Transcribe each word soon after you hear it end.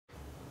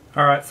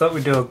Alright, thought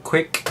we'd do a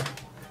quick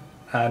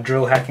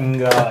drill hacking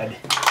guide.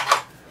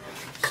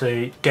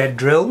 So, dead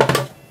drill.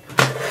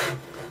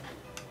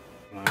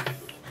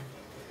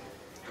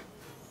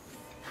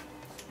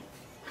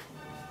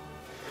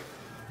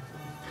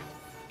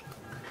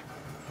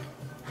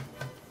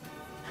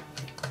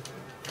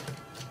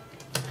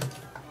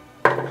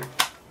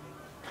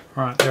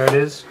 Right, there it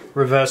is.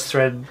 Reverse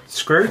thread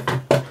screw.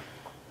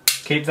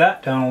 Keep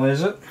that, don't want to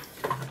lose it.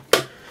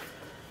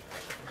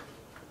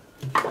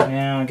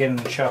 Now I'm getting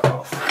the chuck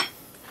off.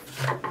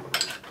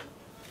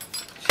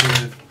 This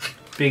is a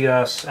big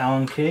ass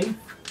Allen key,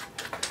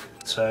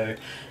 so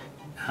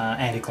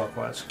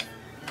anti-clockwise.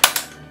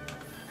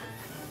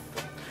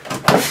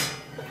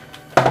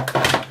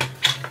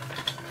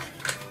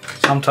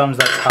 Sometimes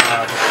that's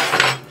hard,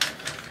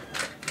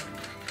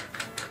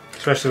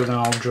 especially with an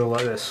old drill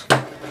like this.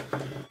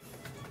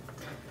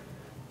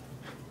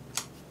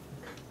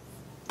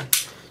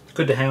 It's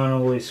good to hang on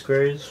all these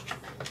screws.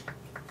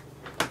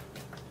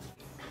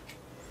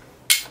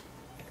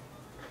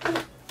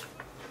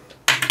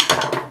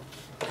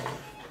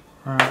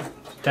 Alright,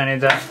 don't need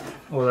that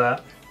or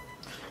that.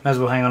 May as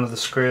well hang on to the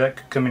screw, that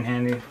could come in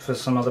handy for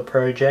some other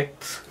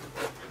projects.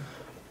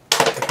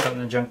 Put that in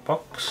the junk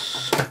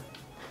box.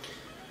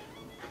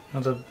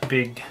 Another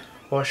big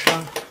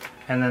washer,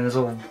 and then there's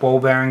little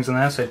ball bearings in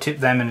there, so tip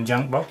them in a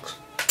junk box.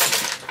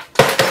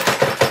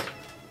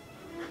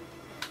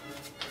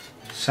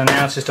 So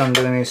now it's just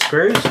undoing these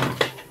screws.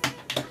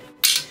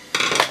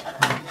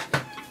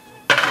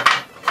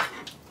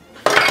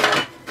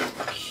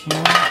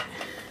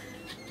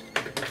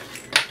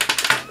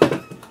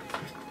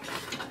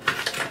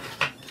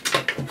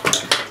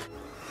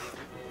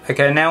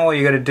 Okay, now all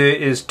you got to do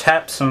is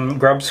tap some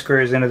grub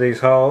screws into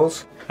these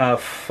holes.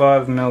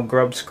 5mm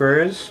grub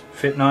screws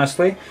fit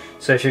nicely.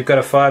 So if you've got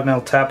a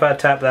 5mm tapper,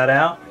 tap that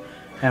out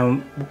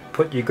and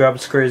put your grub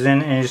screws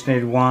in, and you just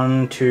need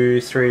 1,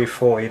 2, 3,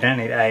 4. You don't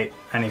need 8,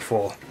 only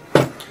 4.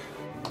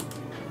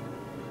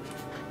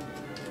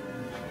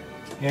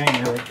 You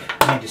don't really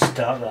need to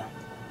start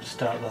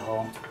the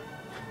hole.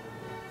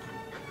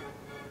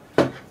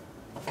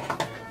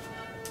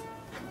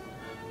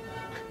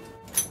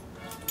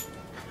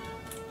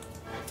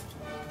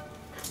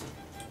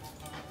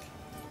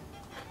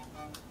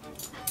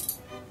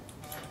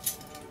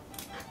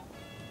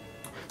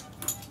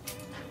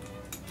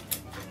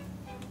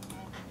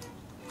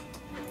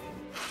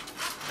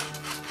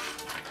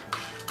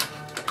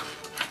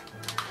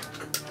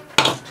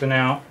 So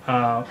now,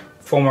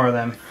 4 more of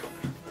them.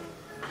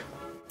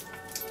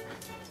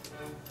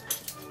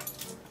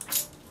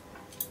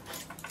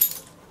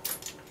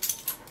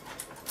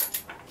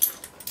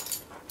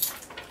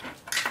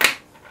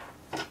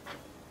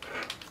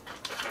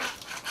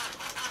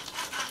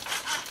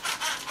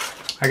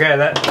 Okay,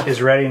 that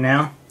is ready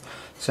now.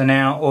 So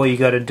now all you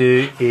got to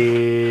do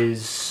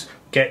is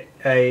get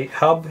a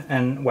hub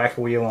and whack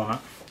a wheel on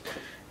it.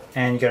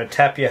 And you got to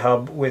tap your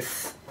hub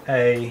with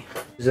a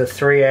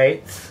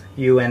 3/8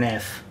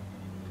 UNF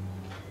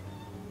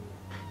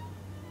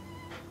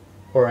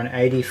or an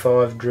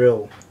 85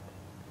 drill.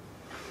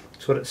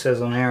 That's what it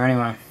says on here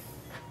anyway.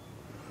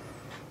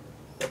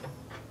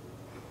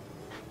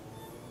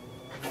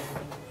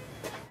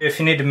 If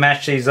you need to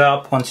match these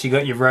up once you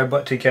got your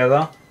robot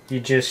together,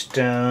 you just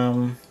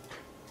you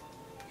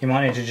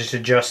might need to just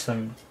adjust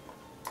them,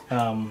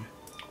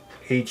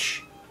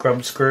 each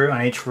grub screw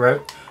on each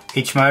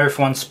motor, if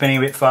one's spinning a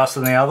bit faster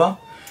than the other.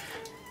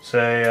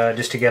 So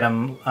just to get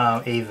them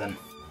even.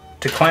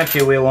 To clamp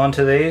your wheel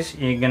onto these,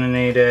 you're going to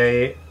need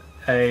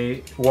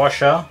a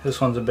washer.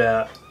 This one's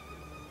about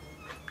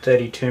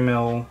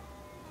 32mm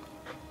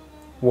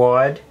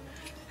wide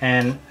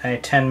and a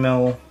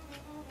 10mm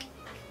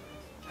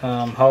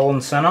hole in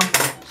the center.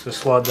 So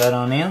slide that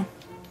on here.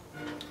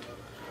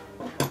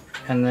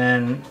 And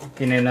then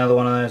you need another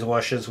one of those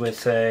washers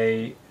with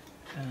a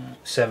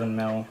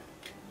 7mm.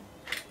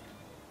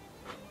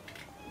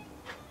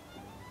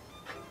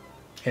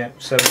 Yep,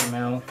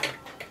 7mm,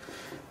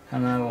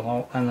 and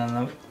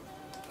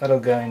that'll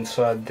go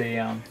inside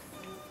the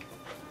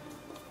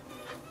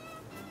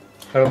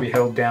that'll be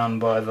held down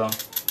by the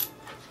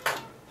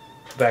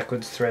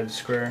backwards thread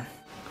screw.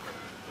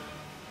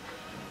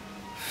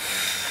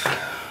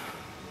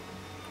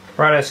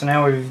 Righto, so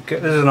now we've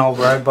got, this is an old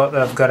robot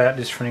that I've got out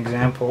just for an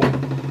example.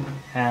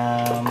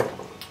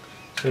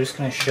 So we're just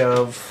going to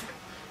shove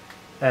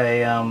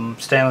a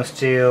stainless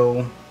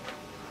steel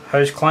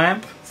hose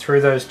clamp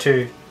through those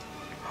 2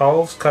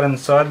 holes cut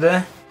inside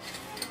there.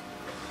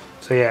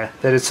 So yeah,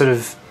 that is sort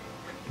of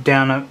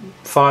down at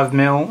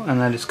 5mm, and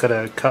then just got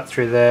to cut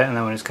through there, and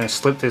then we're just going to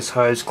slip this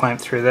hose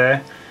clamp through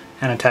there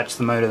and attach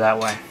the motor that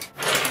way.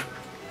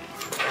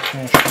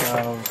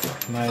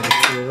 Shove the motor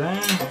through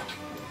there.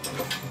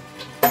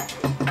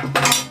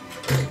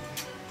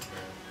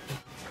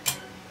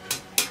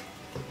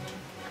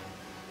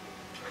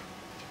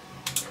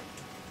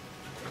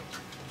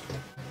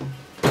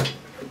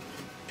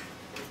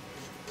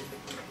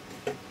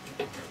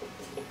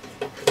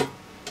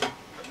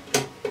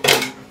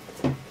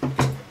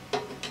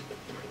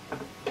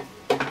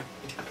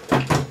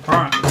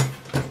 Alright.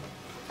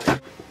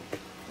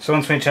 So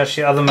once we attach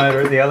the other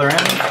motor at the other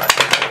end,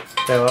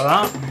 go like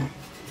that.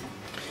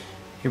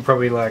 You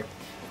probably like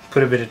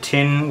put a bit of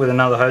tin with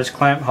another hose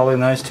clamp holding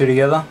those two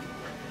together,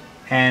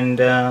 and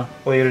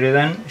all you gotta do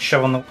then is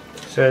shove on the.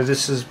 So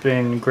this has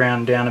been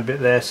ground down a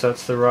bit there, so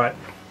it's the right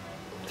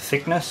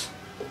thickness,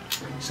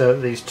 so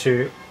that these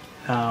two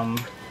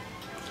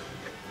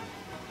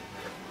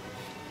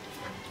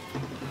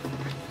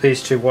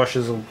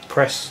washers will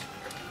press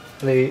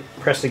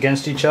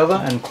against each other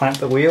and clamp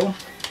the wheel.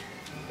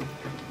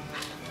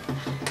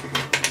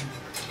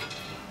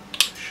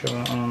 Shove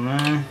that one on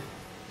there.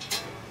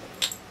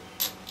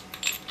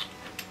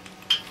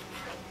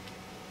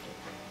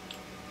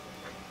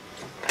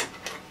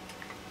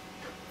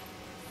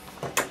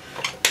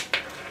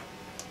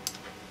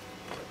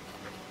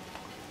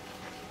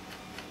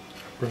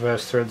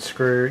 Reverse thread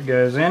screw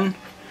goes in,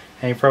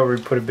 and you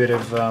probably put a bit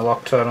of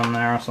Loctite on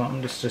there or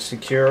something just to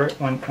secure it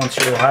once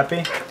you're all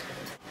happy.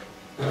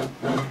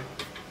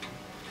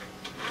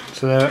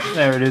 So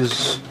there it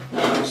is,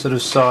 sort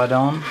of side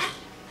on.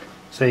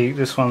 See,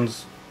 this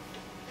one's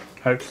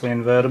hopefully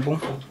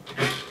invertible.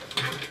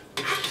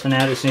 So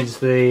now it just needs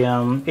the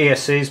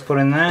ESCs put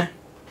in there,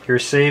 your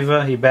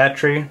receiver, your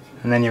battery,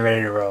 and then you're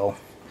ready to roll.